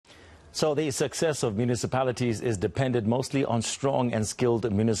So the success of municipalities is dependent mostly on strong and skilled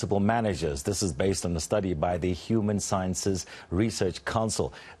municipal managers. This is based on a study by the Human Sciences Research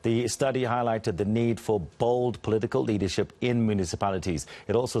Council. The study highlighted the need for bold political leadership in municipalities.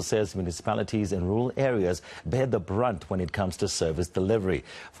 It also says municipalities in rural areas bear the brunt when it comes to service delivery.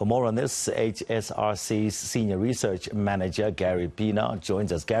 For more on this, HSRC's Senior Research Manager Gary Pina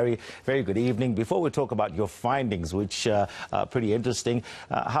joins us. Gary, very good evening. Before we talk about your findings, which are pretty interesting,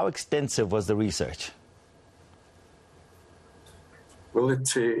 how extensive was the research? Well,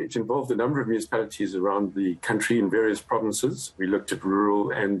 it involved a number of municipalities around the country in various provinces. We looked at rural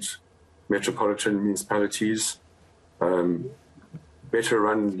and metropolitan municipalities, better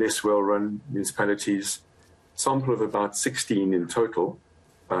run, less well run municipalities, sample of about 16 in total,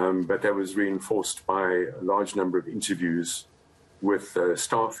 but that was reinforced by a large number of interviews with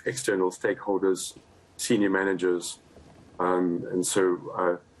staff, external stakeholders, senior managers, and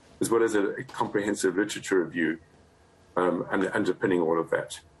so as well as a comprehensive literature review and underpinning all of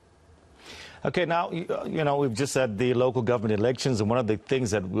that. Okay, now, you know, we've just had the local government elections, and one of the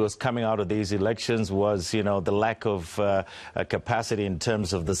things that was coming out of these elections was, you know, the lack of capacity in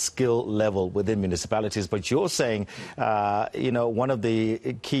terms of the skill level within municipalities. But you're saying, you know, one of the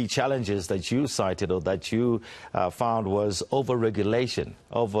key challenges that you cited or that you found was over-regulation.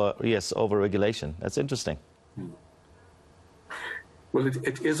 Over-regulation. That's interesting. Well,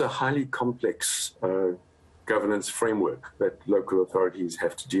 it is a highly complex governance framework that local authorities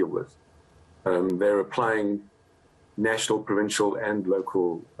have to deal with. They're applying national, provincial and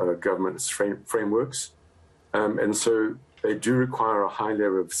local governance frameworks. And so they do require a high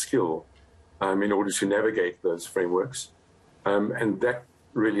level of skill in order to navigate those frameworks. And that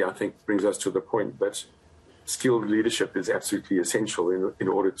really, I think, brings us to the point that skilled leadership is absolutely essential in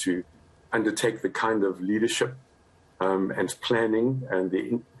order to undertake the kind of leadership and planning and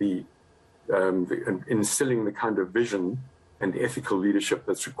instilling the kind of vision and ethical leadership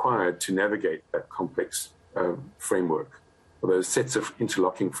that's required to navigate that complex framework, or those sets of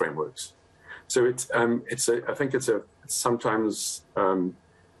interlocking frameworks. So I think sometimes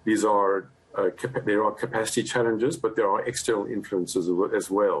there are capacity challenges, but there are external influences as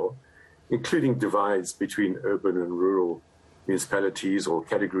well, including divides between urban and rural municipalities or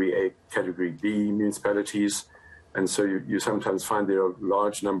Category A, Category B municipalities. And so you sometimes find there are a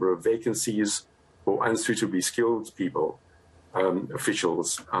large number of vacancies for unsuitably skilled people,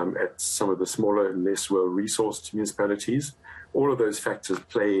 officials at some of the smaller and less well-resourced municipalities. All of those factors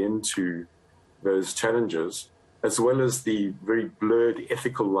play into those challenges, as well as the very blurred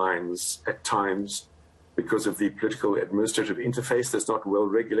ethical lines at times because of the political administrative interface that's not well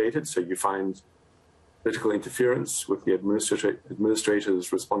regulated. So you find political interference with the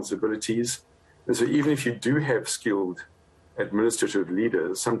administrator's responsibilities. And so even if you do have skilled administrative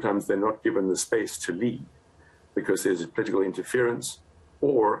leaders, sometimes they're not given the space to lead because there's political interference,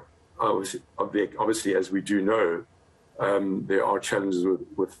 or obviously, as we do know, there are challenges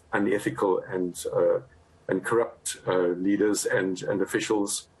with unethical and corrupt leaders and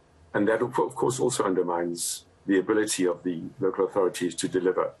officials. And that, of course, also undermines the ability of the local authorities to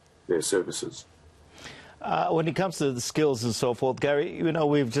deliver their services. When it comes to the skills and so forth, Gary, you know,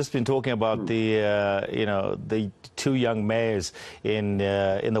 we've just been talking about the two young mayors in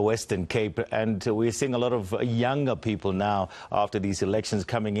the Western Cape, and we're seeing a lot of younger people now after these elections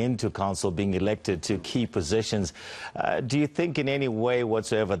coming into council, being elected to key positions. Do you think in any way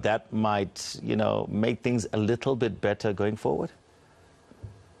whatsoever that might, you know, make things a little bit better going forward?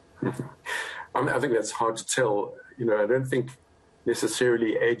 I think that's hard to tell. You know, I don't think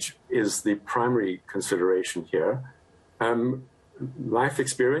necessarily age is the primary consideration here. Life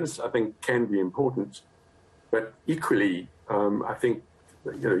experience, I think, can be important, but equally, I think,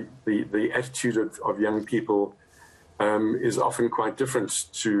 you know, the attitude of young people is often quite different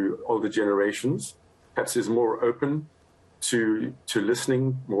to older generations. Perhaps is more open to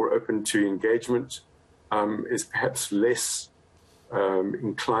listening, more open to engagement, is perhaps less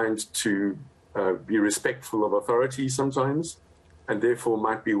inclined to be respectful of authority sometimes, and therefore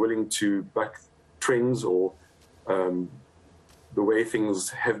might be willing to buck trends or the way things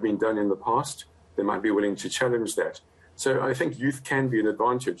have been done in the past. They might be willing to challenge that. So I think youth can be an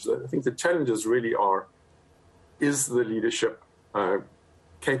advantage. I think the challenges really are, is the leadership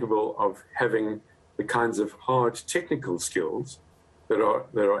capable of having the kinds of hard technical skills that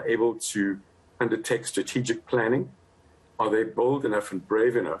are able to undertake strategic planning? Are they bold enough and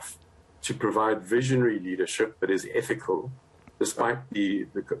brave enough to provide visionary leadership that is ethical, despite the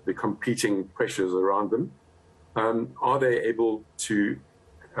competing pressures around them? Are they able to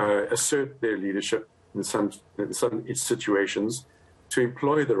assert their leadership in some situations to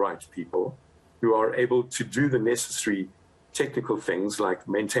employ the right people who are able to do the necessary technical things like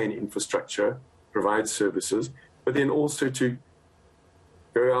maintain infrastructure, provide services, but then also to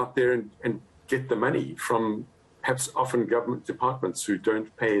go out there and get the money from perhaps often government departments who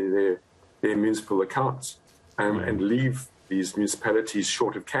don't pay their municipal accounts and leave these municipalities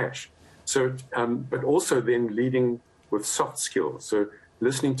short of cash. So, but also then leading with soft skills. So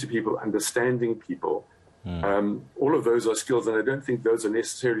listening to people, understanding people, all of those are skills, and I don't think those are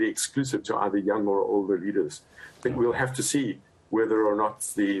necessarily exclusive to either young or older leaders. I think we'll have to see whether or not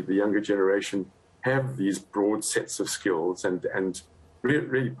the younger generation have these broad sets of skills and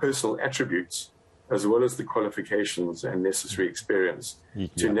really personal attributes, as well as the qualifications and necessary experience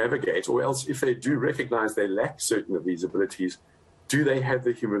to navigate, or else if they do recognize they lack certain of these abilities, do they have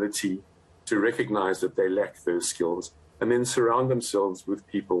the humility to recognize that they lack those skills and then surround themselves with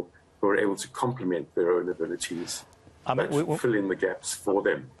people who are able to complement their own abilities, fill in the gaps for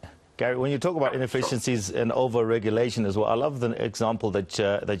them. Gary, when you talk about inefficiencies and over-regulation as well, I love the example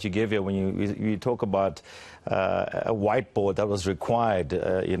that you give here when you talk about a whiteboard that was required,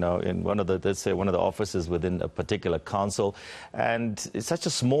 in one of the, let's say, one of the offices within a particular council, and it's such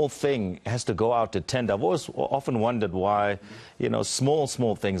a small thing has to go out to tender. I've always often wondered why,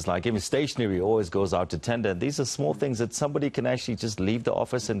 small things like even stationery always goes out to tender. These are small things that somebody can actually just leave the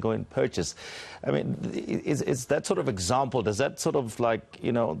office and go and purchase. I mean, is that sort of example, does that sort of like,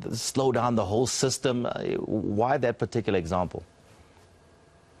 slow down the whole system? Why that particular example?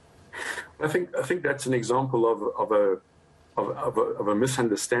 I think that's an example of a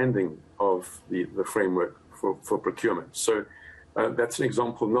misunderstanding of the framework for procurement. So that's an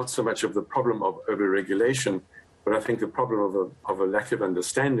example not so much of the problem of overregulation, but I think the problem of a lack of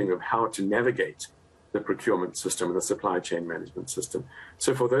understanding of how to navigate the procurement system and the supply chain management system.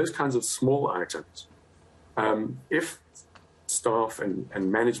 So for those kinds of small items, if staff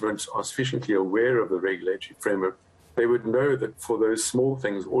and management are sufficiently aware of the regulatory framework, they would know that for those small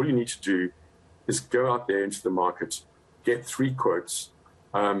things, all you need to do is go out there into the market, get 3 quotes,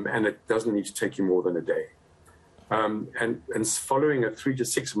 and it doesn't need to take you more than a day. And following a 3 to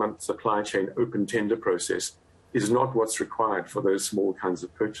 6 month supply chain open tender process is not what's required for those small kinds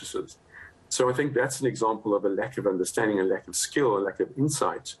of purchases. So I think that's an example of a lack of understanding, a lack of skill, a lack of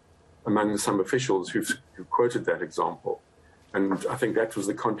insight among some officials who've quoted that example. And I think that was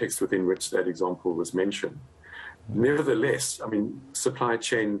the context within which that example was mentioned. Nevertheless, I mean, supply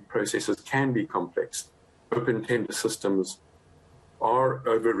chain processes can be complex. Open tender systems are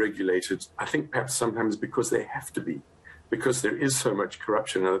over-regulated, I think perhaps sometimes because they have to be, because there is so much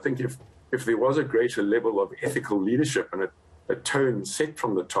corruption. And I think if there was a greater level of ethical leadership and a tone set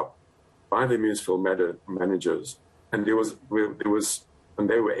from the top by the municipal managers, and they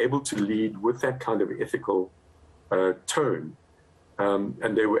were able to lead with that kind of ethical tone,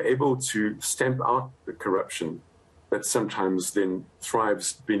 and they were able to stamp out the corruption that sometimes then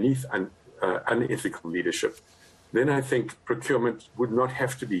thrives beneath unethical leadership, then I think procurement would not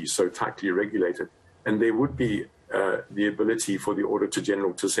have to be so tightly regulated, and there would be the ability for the Auditor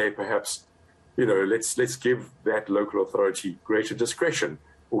General to say, perhaps, let's give that local authority greater discretion,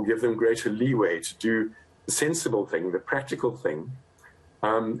 or give them greater leeway to do the sensible thing, the practical thing,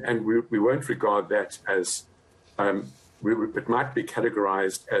 and we won't regard that as it might be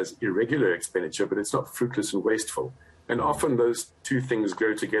categorized as irregular expenditure, but it's not fruitless and wasteful. And often those two things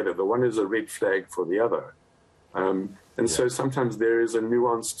go together. The one is a red flag for the other. So sometimes there is a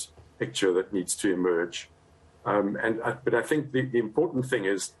nuanced picture that needs to emerge. But I think the important thing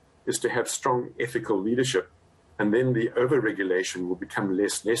is to have strong ethical leadership, and then the over-regulation will become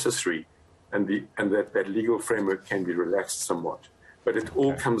less necessary, and that legal framework can be relaxed somewhat. But it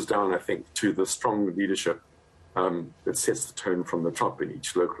all comes down, I think, to the strong leadership that sets the tone from the top in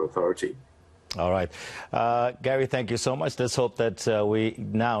each local authority. All right. Gary, thank you so much. Let's hope that we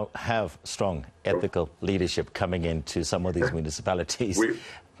now have strong ethical leadership coming into some of these municipalities.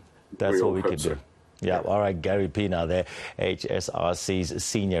 That's what we could do. Yeah. All right. Gary Pina there, HSRC's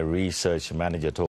Senior Research Manager.